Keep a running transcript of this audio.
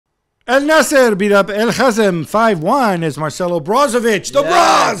El Nassr beat up El Hazem 5-1 as Marcelo Brozovic,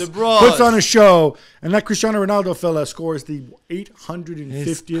 the Bros, puts on a show. And that Cristiano Ronaldo fella scores the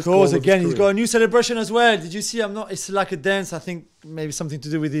 850th goal of again. his He's got a new celebration as well. Did you see? It's like a dance. I think maybe something to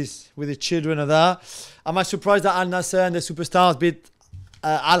do with the children of that. Am I surprised that Al Nassr and the superstars beat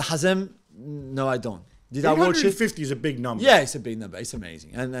Al Hazem? No, I don't. Did I watch it? 850 is a big number. Yeah, it's a big number. It's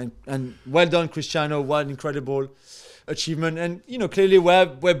amazing. And well done, Cristiano. What an incredible achievement. And you know, clearly where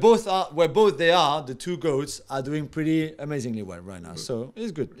both they are, the two goats are doing pretty amazingly well right now. So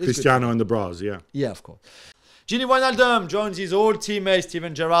it's good. It's Cristiano good. and the Bros, yeah. Yeah, of course. Georginio Wijnaldum joins his old teammates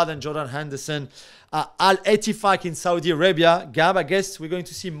Steven Gerrard and Jordan Henderson at Al Ettifaq in Saudi Arabia. Gab, I guess we're going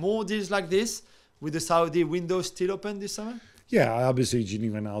to see more deals like this with the Saudi window still open this summer? Yeah, obviously,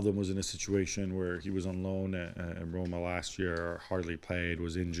 Julien Wijnaldum was in a situation where he was on loan at Roma last year, hardly played,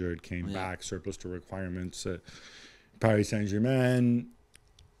 was injured, came back, surplus to requirements. Paris Saint-Germain,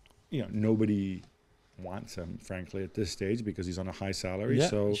 you know, nobody wants him, frankly, at this stage because he's on a high salary. Yeah,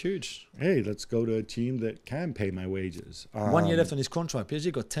 so huge. Hey, let's go to a team that can pay my wages. 1 year left on his contract.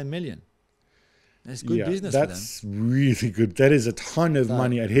 PSG got 10 million. That's good business for them. That's really good. That is a ton of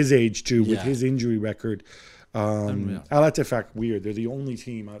money at his age, too, with his injury record. Al Ettifaq, weird. They're the only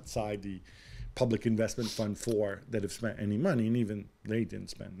team outside the Public Investment Fund 4 that have spent any money, and even they didn't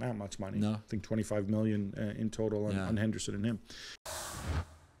spend that much money. No. I think 25 million in total on Henderson and him.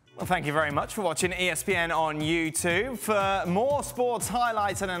 Well, thank you very much for watching ESPN on YouTube. For more sports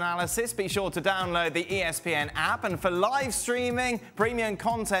highlights and analysis, be sure to download the ESPN app. And for live streaming, premium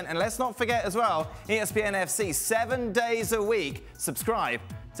content, and let's not forget as well, ESPN FC 7 days a week. Subscribe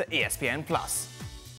to ESPN+.